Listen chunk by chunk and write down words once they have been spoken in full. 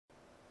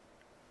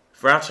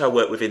Throughout our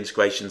work with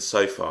integration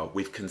so far,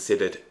 we've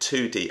considered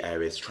 2D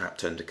areas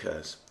trapped under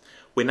curves.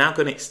 We're now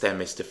going to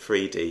extend this to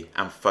 3D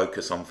and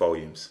focus on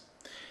volumes.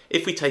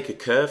 If we take a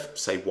curve,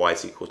 say y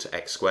is equal to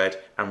x squared,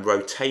 and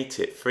rotate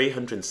it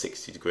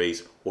 360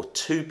 degrees or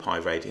 2 pi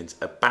radians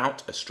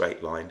about a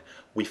straight line,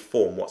 we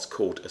form what's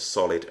called a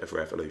solid of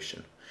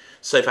revolution.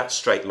 So that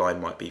straight line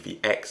might be the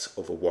x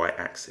or the y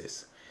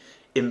axis.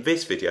 In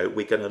this video,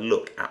 we're going to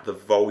look at the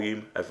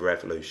volume of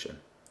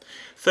revolution.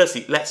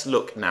 Firstly, let's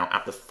look now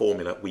at the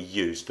formula we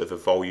used for the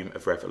volume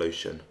of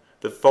revolution.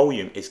 The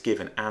volume is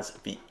given as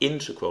the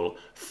integral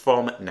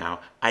from now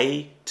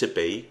a to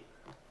b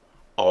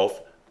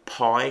of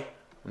pi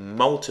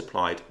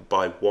multiplied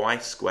by y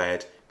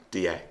squared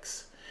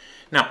dx.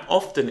 Now,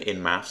 often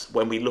in maths,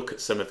 when we look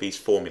at some of these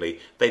formulae,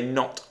 they're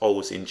not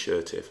always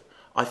intuitive.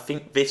 I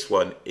think this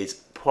one is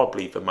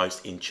probably the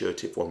most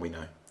intuitive one we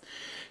know.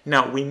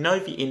 Now, we know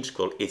the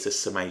integral is a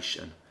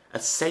summation.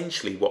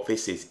 Essentially what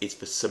this is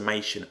the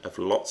summation of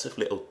lots of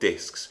little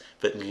discs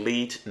that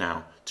lead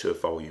now to a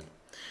volume.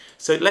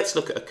 So let's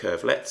look at a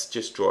curve. Let's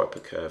just draw up a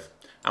curve.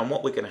 And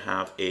what we're going to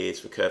have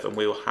is the curve, and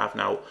we will have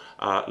now,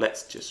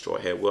 let's just draw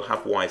it here, we'll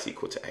have y is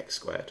equal to x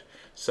squared.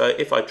 So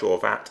if I draw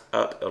that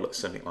up, it'll look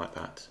something like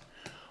that.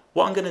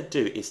 What I'm going to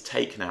do is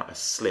take now a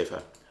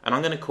sliver, and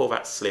I'm going to call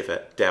that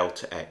sliver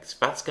delta x.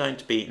 That's going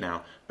to be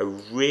now a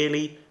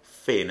really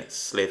thin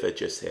sliver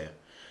just here.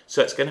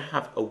 So it's going to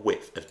have a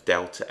width of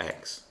delta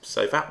x.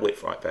 So that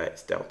width right there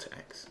is delta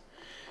x.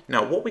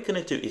 Now what we're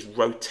going to do is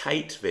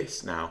rotate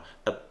this now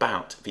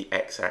about the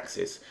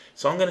x-axis.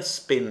 So I'm going to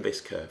spin this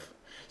curve.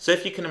 So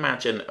if you can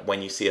imagine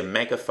when you see a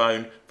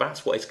megaphone,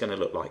 that's what it's going to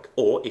look like.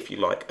 Or if you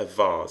like a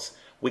vase,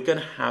 we're going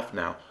to have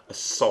now a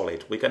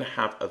solid. We're going to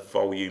have a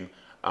volume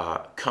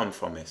come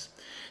from this.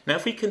 Now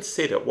if we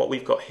consider what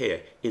we've got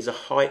here is a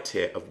height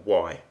here of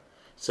y.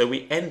 So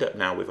we end up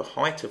now with a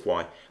height of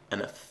y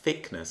and a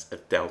thickness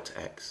of delta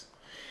x.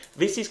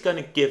 This is going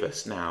to give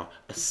us now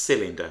a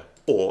cylinder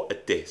or a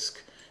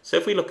disc. So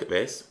if we look at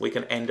this, we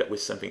can end up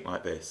with something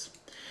like this.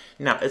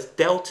 Now as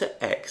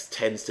delta x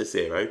tends to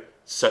 0,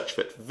 such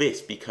that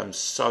this becomes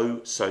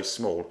so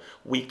small,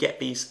 we get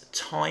these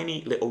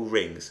tiny little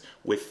rings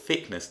with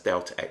thickness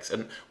delta x.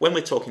 And when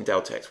we're talking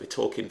delta x, we're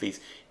talking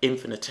these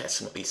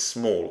infinitesimally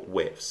small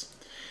widths.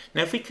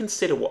 Now if we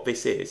consider what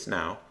this is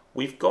now,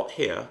 we've got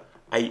here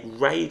a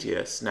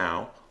radius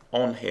now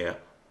on here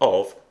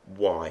of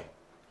y.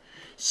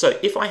 So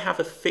if I have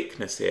a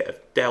thickness here of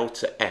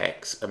delta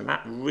x, and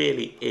that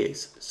really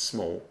is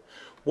small,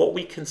 what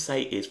we can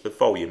say is the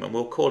volume, and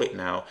we'll call it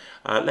now,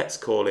 let's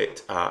call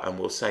it, and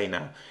we'll say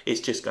now,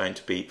 it's just going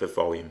to be the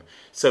volume.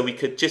 So we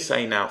could just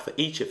say now for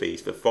each of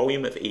these, the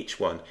volume of each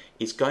one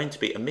is going to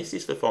be, and this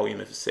is the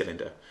volume of the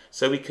cylinder.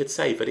 So we could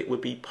say that it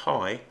would be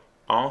pi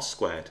r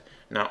squared.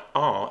 Now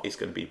r is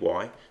going to be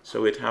y,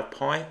 so we'd have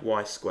pi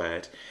y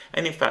squared,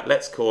 and in fact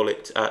let's call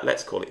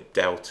it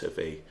delta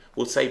v.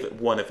 We'll say that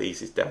one of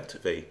these is delta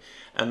v,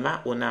 and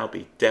that will now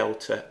be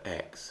delta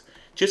x.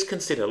 Just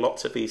consider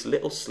lots of these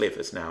little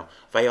slivers now,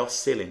 they are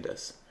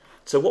cylinders.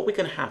 So what we're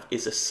going to have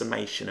is a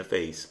summation of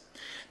these.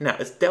 Now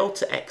as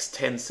delta x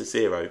tends to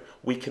 0,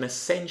 we can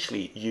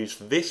essentially use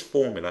this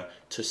formula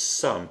to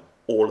sum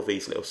all of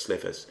these little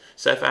slivers.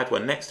 So if I add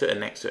one next to it and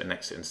next to it and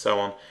next to it and so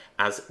on,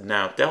 as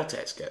now delta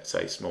x gets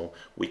so small,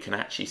 we can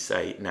actually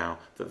say now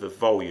that the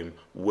volume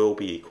will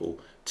be equal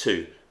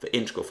to the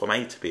integral from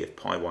a to b of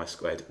pi y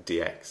squared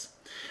dx.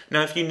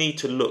 Now if you need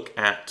to look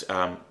at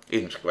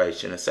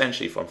integration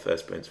essentially from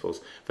first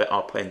principles, there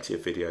are plenty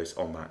of videos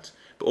on that.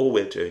 But all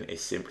we're doing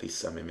is simply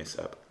summing this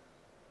up.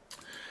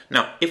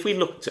 Now if we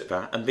looked at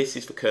that, and this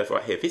is the curve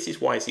right here, this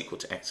is y is equal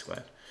to x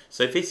squared.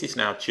 So this is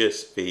now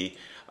just the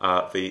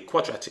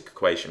quadratic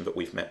equation that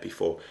we've met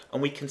before,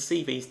 and we can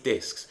see these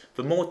discs.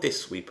 The more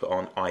discs we put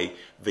on, i.e.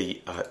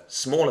 the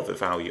smaller the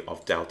value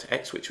of delta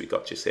x, which we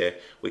got just here,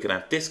 we're going to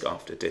have disc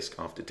after disc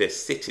after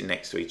disc sitting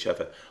next to each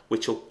other,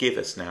 which will give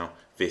us now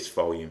this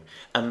volume.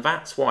 And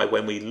that's why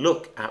when we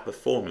look at the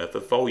formula, the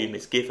volume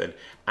is given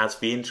as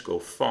the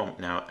integral from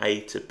now a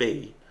to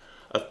b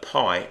of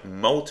pi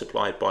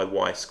multiplied by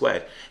y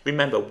squared.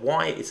 Remember,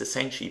 y is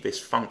essentially this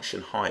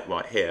function height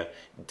right here,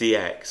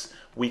 dx.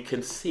 We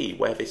can see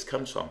where this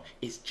comes from.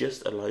 It's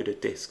just a load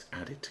of discs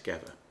added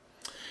together.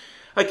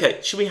 Okay,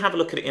 should we have a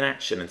look at it in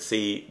action and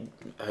see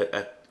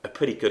a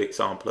pretty good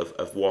example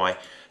of why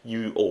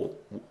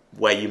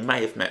where you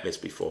may have met this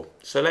before?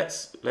 So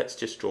let's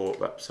just draw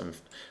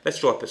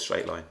up a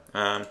straight line.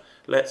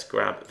 Let's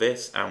grab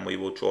this and we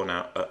will draw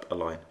now up a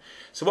line.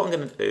 So what I'm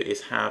going to do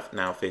is have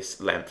now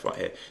this length right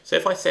here. So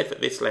if I said that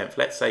this length,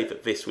 let's say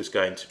that this was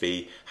going to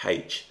be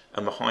h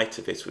and the height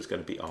of this was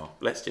going to be r.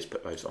 Let's just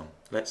put those on.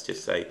 Let's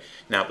just say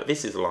now that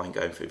this is a line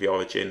going through the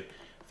origin,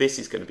 this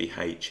is going to be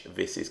h,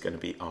 this is going to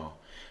be r.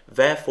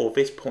 Therefore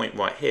this point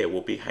right here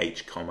will be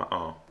h comma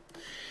r.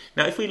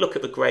 Now if we look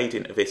at the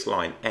gradient of this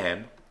line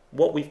m,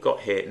 what we've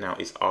got here now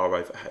is r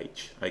over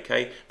h,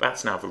 okay?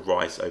 That's now the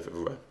rise over the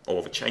rho,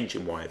 or the change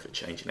in y over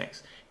change in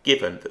x.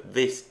 Given that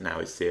this now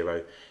is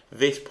 0,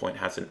 this point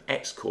has an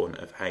x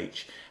coordinate of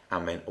h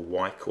and then a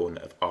y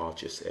coordinate of r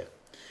just here.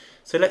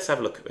 So let's have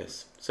a look at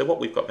this. So what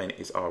we've got then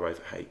is r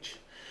over h.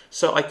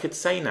 So I could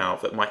say now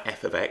that my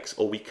f of x,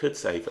 or we could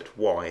say that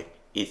y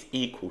is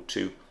equal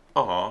to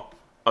r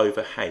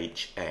over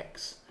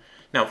hx.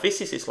 Now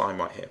this is this line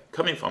right here,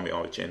 coming from the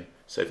origin,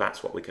 so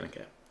that's what we're going to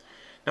get.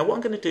 Now what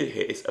I'm going to do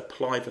here is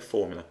apply the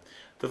formula.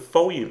 The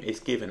volume is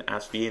given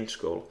as the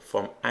integral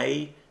from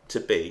a to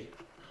b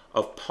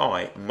of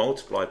pi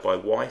multiplied by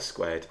y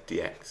squared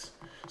dx.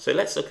 So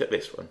let's look at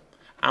this one.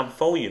 Our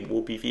volume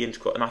will be the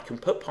integral, and I can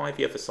put pi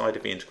the other side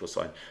of the integral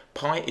sign.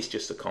 Pi is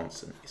just a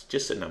constant, it's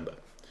just a number.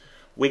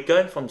 We're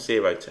going from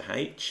 0 to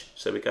h,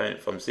 so we're going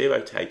from 0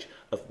 to h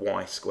of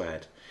y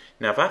squared.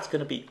 Now that's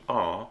going to be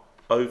r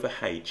over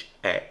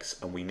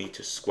hx, and we need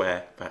to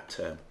square that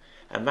term.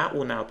 And that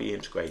will now be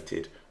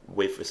integrated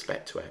with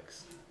respect to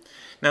x.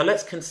 Now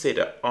let's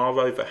consider r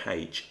over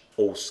h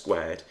all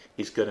squared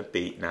is going to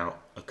be now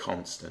a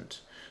constant.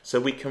 So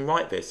we can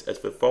write this as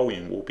the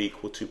volume will be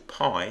equal to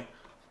pi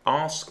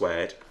r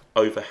squared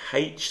over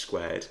h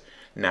squared,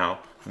 now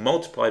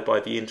multiplied by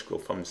the integral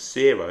from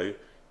 0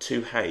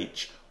 to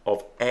h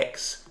of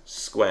x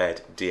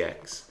squared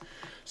dx.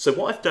 So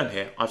what I've done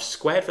here, I've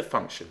squared the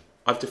function.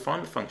 I've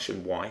defined the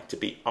function y to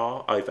be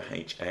r over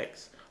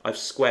hx. I've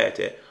squared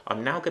it.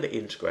 I'm now going to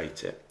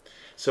integrate it.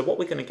 So what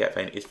we're going to get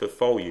then is the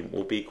volume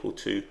will be equal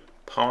to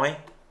pi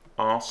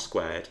r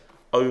squared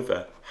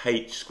over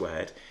h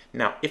squared.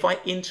 Now if I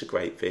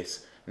integrate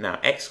this, now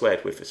x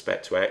squared with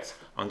respect to x,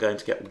 I'm going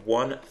to get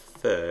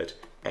 1/3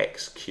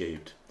 x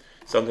cubed.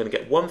 So I'm going to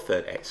get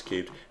 1/3 x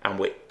cubed, and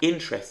we're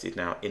interested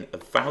now in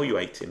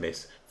evaluating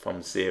this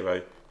from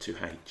 0 to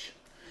h.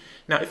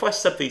 Now if I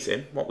sub these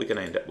in, what we're going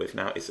to end up with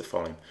now is the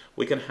following.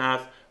 We're going to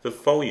have the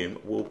volume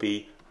will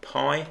be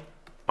pi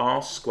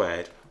r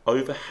squared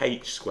over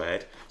h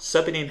squared.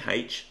 Subbing in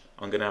h,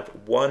 I'm going to have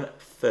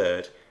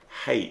 1/3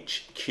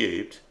 h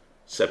cubed.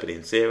 Subbing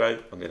in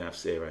 0, I'm going to have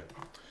 0.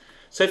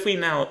 So if we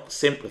now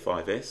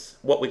simplify this,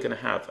 what we're going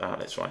to have,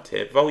 let's write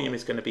here, volume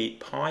is going to be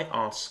pi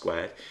r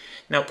squared.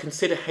 Now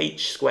consider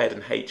h squared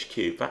and h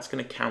cubed. That's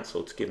going to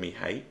cancel to give me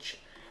h,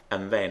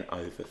 and then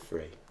over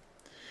 3.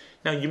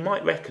 Now you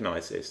might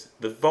recognise this.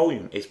 The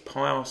volume is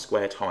pi r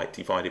squared height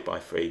divided by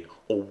 3,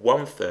 or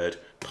 1/3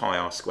 pi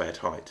r squared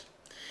height.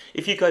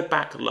 If you go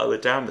back lower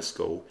down the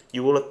school,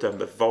 you will have done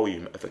the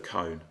volume of a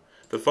cone.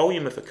 The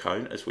volume of a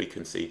cone, as we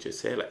can see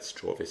just here, let's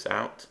draw this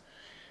out.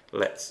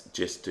 Let's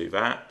just do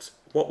that.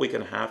 What we're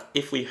going to have,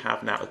 if we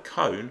have now a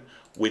cone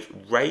with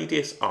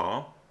radius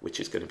r, which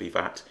is going to be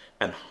that,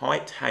 and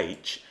height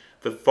h,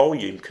 the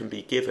volume can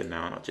be given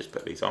now, and I'll just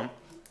put these on.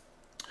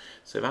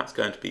 So that's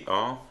going to be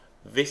r,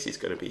 this is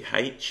going to be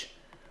h.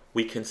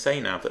 We can say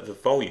now that the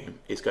volume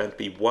is going to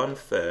be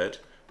 1/3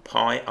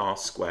 pi r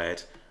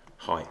squared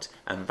height,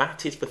 and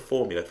that is the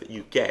formula that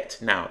you get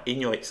now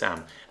in your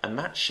exam, and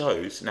that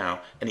shows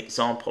now an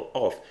example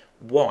of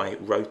why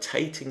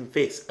rotating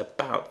this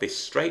about this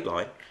straight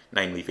line,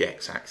 namely the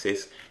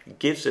x-axis,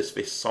 gives us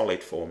this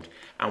solid formed,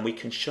 and we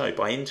can show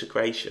by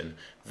integration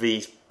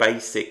these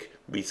basic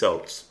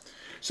results.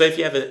 So if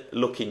you ever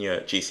look in your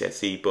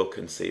GCSE book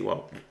and see,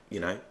 well, you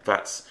know,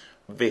 that's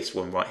this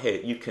one right here,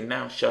 you can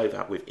now show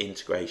that with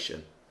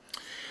integration.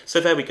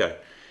 So there we go.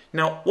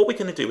 Now what we're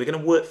going to do, we're going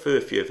to work through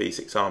a few of these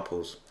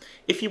examples.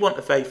 If you want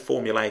a very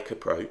formulaic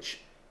approach,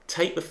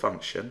 take the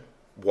function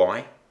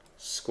y,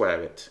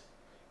 square it,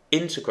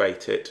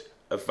 integrate it,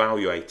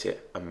 evaluate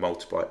it, and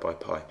multiply it by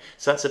pi.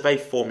 So that's a very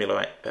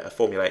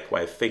formulaic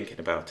way of thinking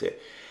about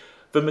it.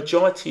 The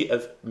majority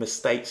of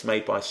mistakes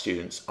made by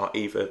students are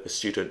either the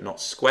student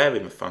not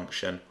squaring the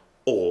function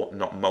or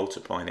not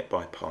multiplying it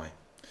by pi.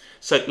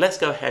 So let's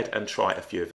go ahead and try a few of